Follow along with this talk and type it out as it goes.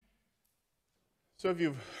So if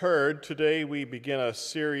you've heard, today we begin a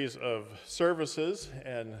series of services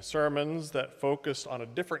and sermons that focus on a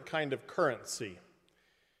different kind of currency.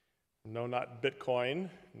 No, not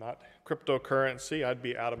Bitcoin, not cryptocurrency. I'd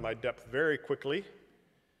be out of my depth very quickly.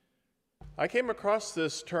 I came across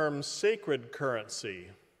this term sacred currency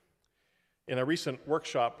in a recent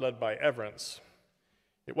workshop led by Everence.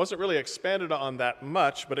 It wasn't really expanded on that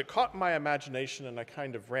much, but it caught my imagination and I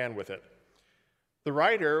kind of ran with it. The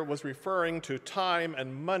writer was referring to time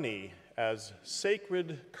and money as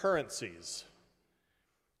sacred currencies.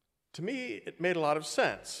 To me, it made a lot of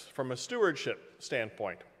sense from a stewardship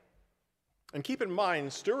standpoint. And keep in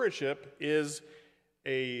mind, stewardship is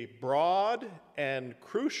a broad and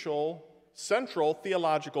crucial central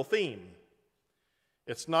theological theme.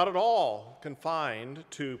 It's not at all confined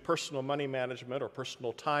to personal money management or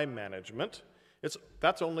personal time management.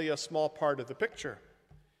 That's only a small part of the picture.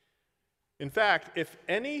 In fact, if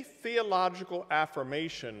any theological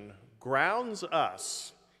affirmation grounds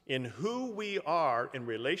us in who we are in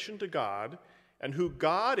relation to God and who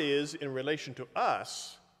God is in relation to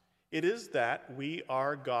us, it is that we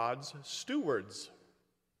are God's stewards.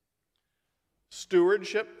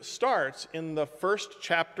 Stewardship starts in the first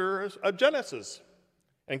chapter of Genesis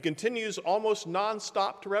and continues almost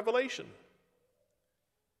nonstop to Revelation.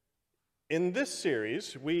 In this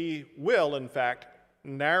series, we will, in fact,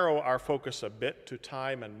 narrow our focus a bit to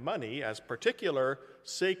time and money as particular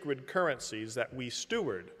sacred currencies that we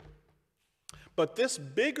steward. But this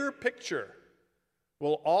bigger picture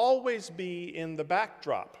will always be in the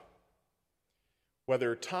backdrop.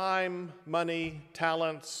 Whether time, money,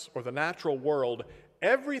 talents, or the natural world,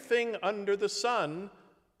 everything under the sun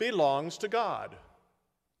belongs to God.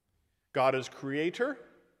 God is creator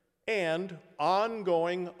and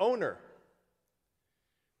ongoing owner.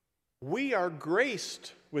 We are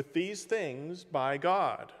graced with these things by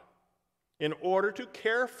God in order to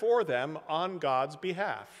care for them on God's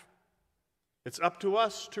behalf. It's up to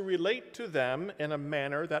us to relate to them in a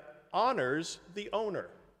manner that honors the owner.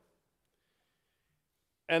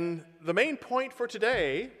 And the main point for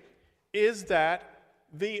today is that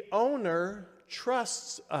the owner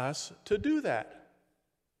trusts us to do that.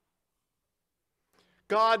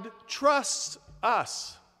 God trusts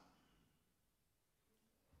us.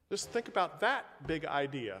 Just think about that big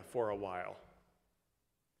idea for a while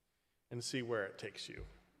and see where it takes you.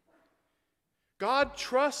 God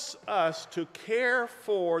trusts us to care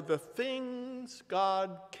for the things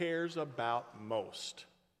God cares about most: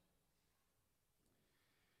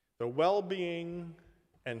 the well-being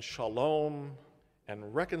and shalom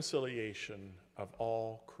and reconciliation of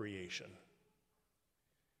all creation.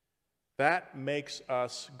 That makes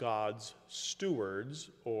us God's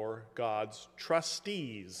stewards or God's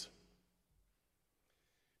trustees.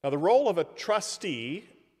 Now, the role of a trustee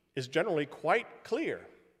is generally quite clear.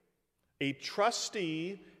 A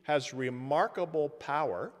trustee has remarkable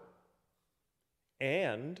power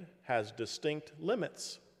and has distinct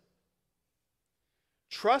limits.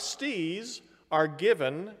 Trustees are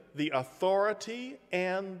given the authority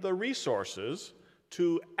and the resources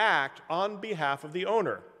to act on behalf of the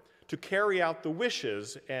owner, to carry out the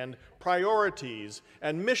wishes and priorities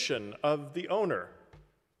and mission of the owner.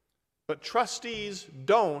 But trustees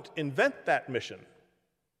don't invent that mission.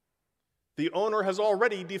 The owner has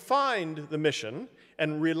already defined the mission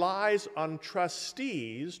and relies on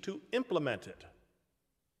trustees to implement it.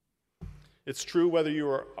 It's true whether you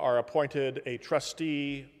are appointed a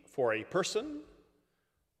trustee for a person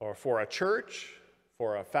or for a church,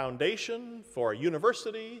 for a foundation, for a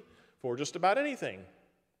university, for just about anything.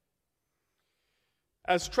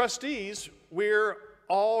 As trustees, we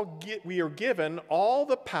are given all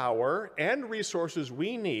the power and resources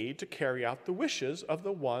we need to carry out the wishes of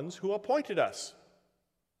the ones who appointed us.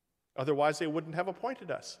 Otherwise, they wouldn't have appointed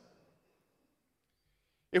us.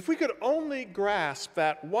 If we could only grasp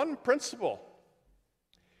that one principle,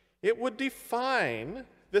 it would define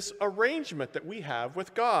this arrangement that we have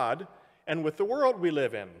with God and with the world we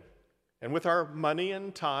live in, and with our money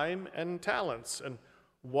and time and talents, and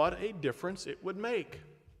what a difference it would make.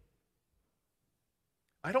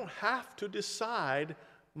 I don't have to decide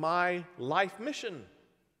my life mission.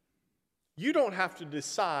 You don't have to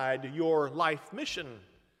decide your life mission.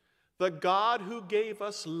 The God who gave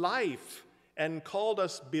us life and called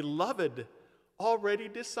us beloved already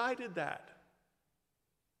decided that.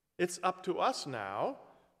 It's up to us now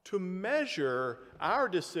to measure our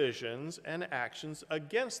decisions and actions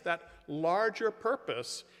against that larger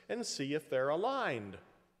purpose and see if they're aligned.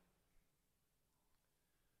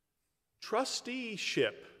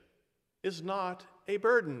 Trusteeship is not a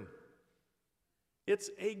burden.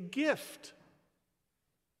 It's a gift.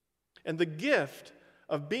 And the gift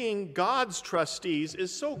of being God's trustees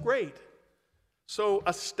is so great, so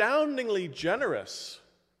astoundingly generous,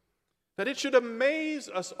 that it should amaze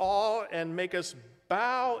us all and make us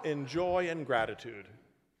bow in joy and gratitude.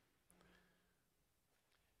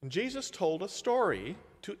 And Jesus told a story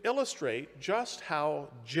to illustrate just how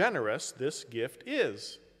generous this gift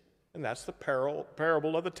is. And that's the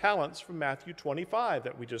parable of the talents from Matthew 25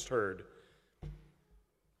 that we just heard.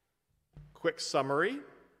 Quick summary: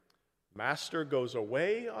 master goes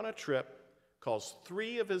away on a trip, calls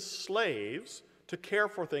 3 of his slaves to care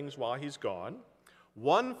for things while he's gone.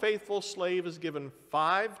 One faithful slave is given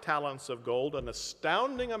 5 talents of gold, an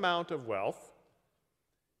astounding amount of wealth,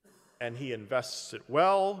 and he invests it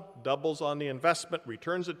well, doubles on the investment,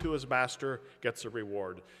 returns it to his master, gets a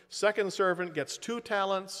reward. Second servant gets 2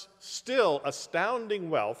 talents, still astounding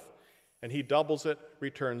wealth, and he doubles it,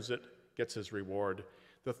 returns it, gets his reward.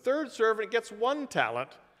 The third servant gets 1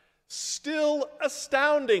 talent, still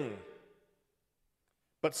astounding.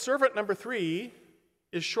 But servant number 3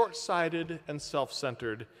 is short-sighted and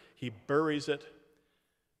self-centered. He buries it.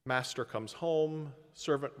 Master comes home.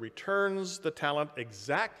 Servant returns the talent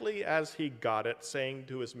exactly as he got it, saying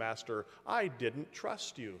to his master, "I didn't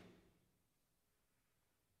trust you."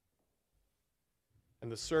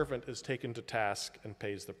 And the servant is taken to task and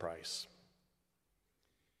pays the price.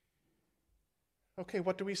 Okay,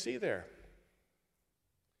 what do we see there?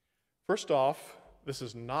 First off, this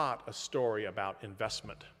is not a story about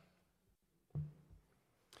investment.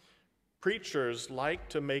 Preachers like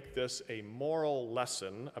to make this a moral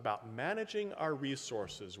lesson about managing our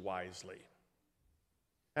resources wisely.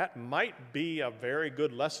 That might be a very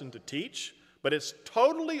good lesson to teach, but it's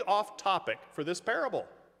totally off topic for this parable.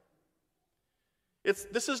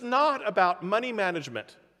 This is not about money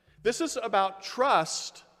management. This is about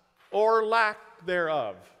trust or lack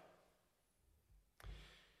thereof.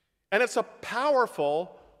 And it's a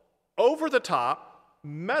powerful, over-the-top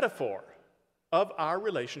metaphor of our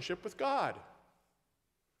relationship with God.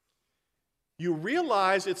 You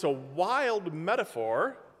realize it's a wild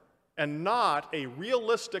metaphor and not a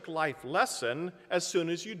realistic life lesson as soon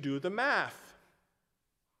as you do the math.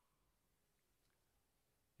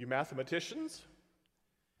 You mathematicians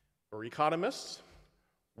or economists,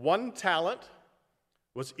 1 talent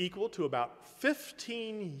was equal to about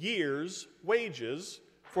 15 years' wages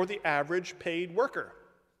for the average paid worker.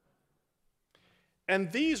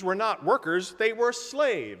 And these were not workers, they were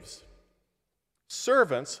slaves,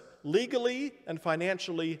 servants legally and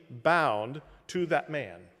financially bound to that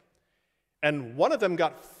man. And one of them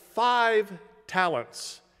got 5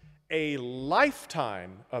 talents, a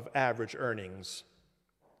lifetime of average earnings.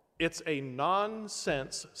 It's a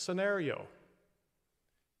nonsense scenario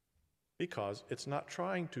because it's not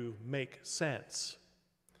trying to make sense.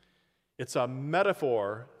 It's a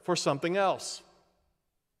metaphor for something else.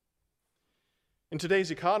 In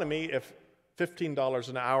today's economy, if $15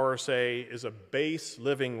 an hour, say, is a base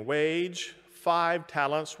living wage, 5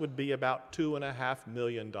 talents would be about $2.5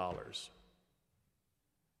 million.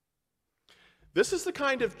 This is the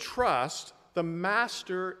kind of trust the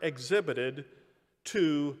master exhibited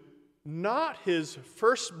to not his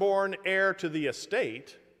firstborn heir to the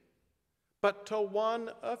estate, but to one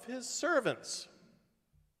of his servants.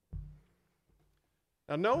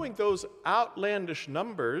 Now, knowing those outlandish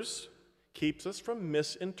numbers keeps us from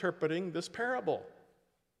misinterpreting this parable.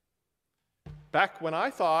 Back when I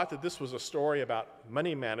thought that this was a story about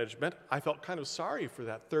money management, I felt kind of sorry for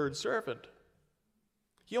that third servant.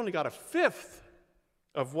 He only got 1/5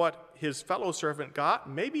 of what his fellow servant got.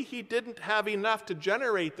 Maybe he didn't have enough to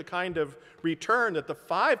generate the kind of return that the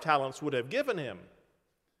 5 talents would have given him.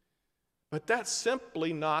 But that's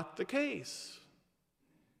simply not the case,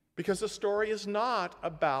 because the story is not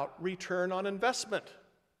about return on investment.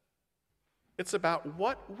 It's about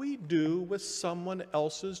what we do with someone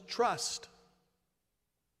else's trust.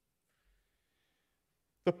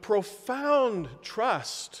 The profound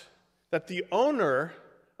trust that the owner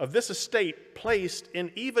of this estate placed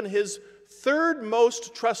in even his third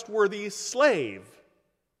most trustworthy slave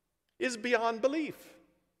is beyond belief.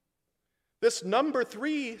 This number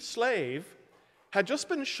 3 slave had just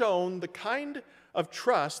been shown the kind of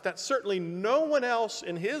trust that certainly no one else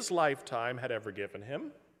in his lifetime had ever given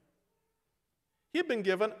him. He had been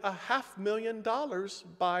given $500,000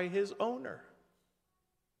 by his owner,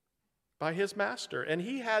 by his master, and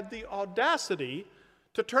he had the audacity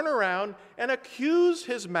to turn around and accuse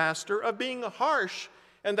his master of being harsh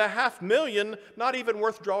and the $500,000 not even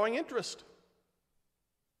worth drawing interest.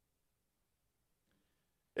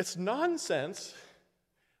 It's nonsense,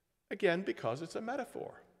 again, because it's a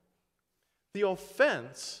metaphor. The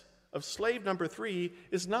offense of slave number 3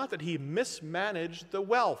 is not that he mismanaged the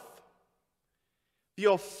wealth. The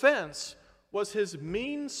offense was his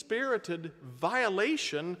mean-spirited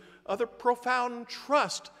violation of the profound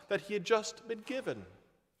trust that he had just been given.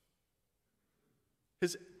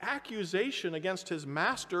 His accusation against his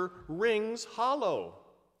master rings hollow.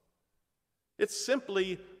 It's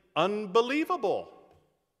simply unbelievable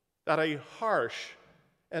that a harsh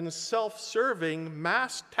and self-serving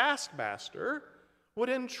taskmaster would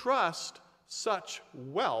entrust such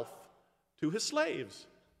wealth to his slaves.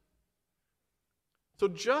 So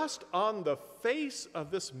just on the face of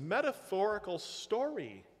this metaphorical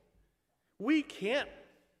story, we can't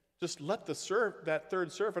just let that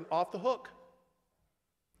third servant off the hook.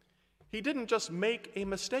 He didn't just make a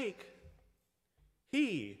mistake.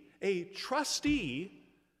 He, a trustee,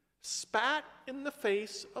 spat in the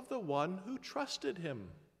face of the one who trusted him.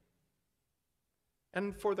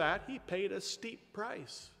 And for that, he paid a steep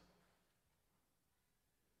price.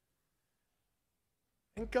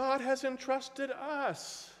 And God has entrusted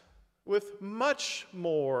us with much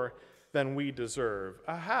more than we deserve.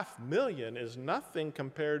 $500,000 is nothing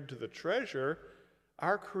compared to the treasure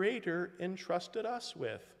our Creator entrusted us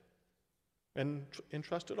with and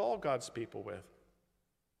entrusted all God's people with.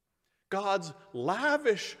 God's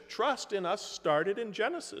lavish trust in us started in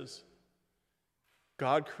Genesis.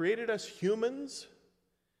 God created us humans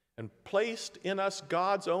and placed in us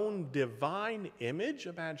God's own divine image.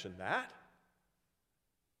 Imagine that.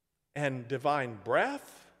 And divine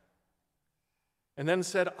breath. And then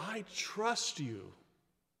said, I trust you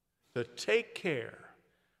to take care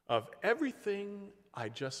of everything I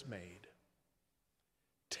just made.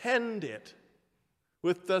 Tend it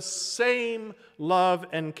with the same love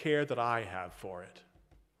and care that I have for it.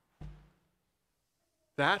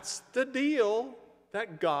 That's the deal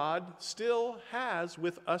that God still has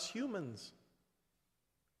with us humans.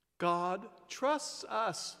 God trusts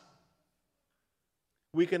us.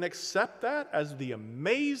 We can accept that as the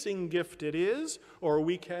amazing gift it is, or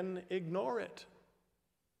we can ignore it,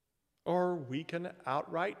 or we can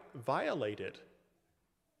outright violate it.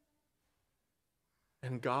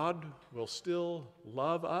 And God will still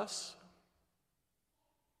love us.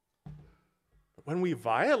 But when we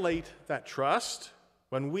violate that trust,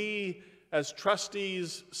 when we as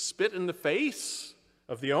trustees spit in the face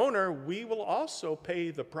of the owner, we will also pay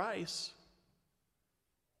the price.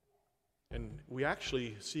 And we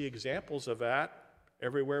actually see examples of that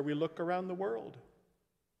everywhere we look around the world.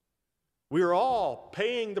 We are all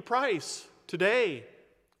paying the price today,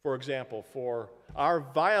 for example, for our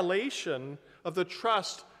violation of the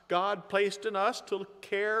trust God placed in us to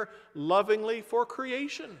care lovingly for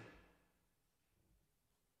creation.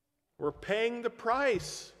 We're paying the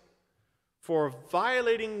price for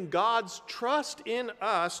violating God's trust in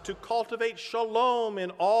us to cultivate shalom in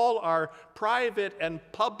all our private and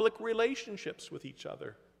public relationships with each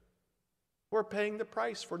other. We're paying the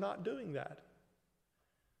price for not doing that.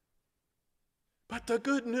 But the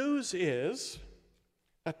good news is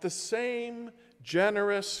that the same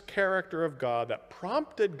generous character of God that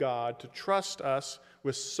prompted God to trust us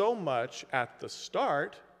with so much at the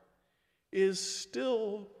start is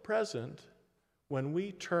still present when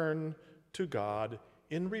we turn to God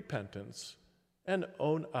in repentance and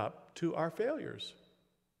own up to our failures.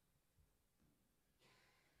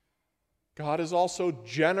 God is also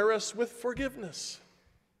generous with forgiveness.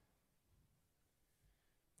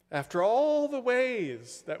 After all the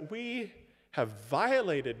ways that we have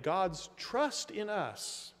violated God's trust in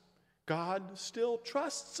us, God still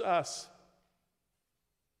trusts us.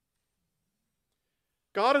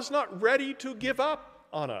 God is not ready to give up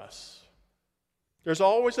on us. There's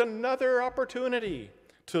always another opportunity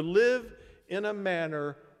to live in a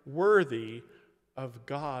manner worthy of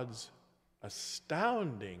God's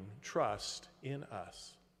astounding trust in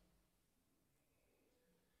us.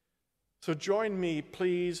 So join me,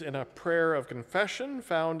 please, in a prayer of confession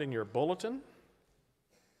found in your bulletin.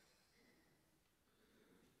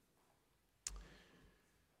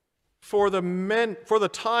 For the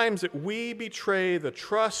times that we betray the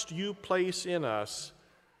trust you place in us,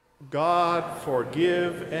 God,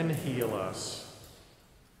 forgive and heal us.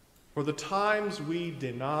 For the times we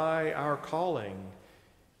deny our calling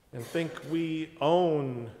and think we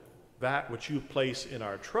own that which you place in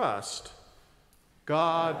our trust,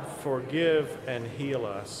 God, forgive and heal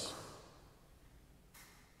us.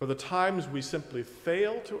 For the times we simply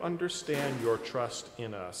fail to understand your trust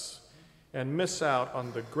in us and miss out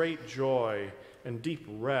on the great joy and deep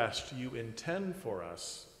rest you intend for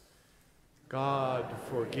us, God,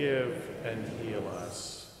 forgive and heal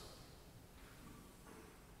us.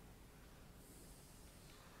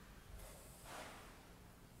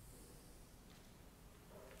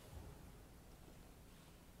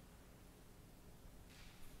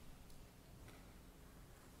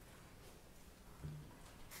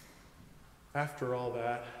 After all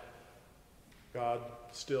that, God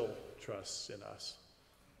still trusts in us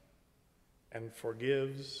and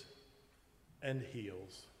forgives and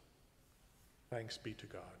heals. Thanks be to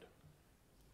God.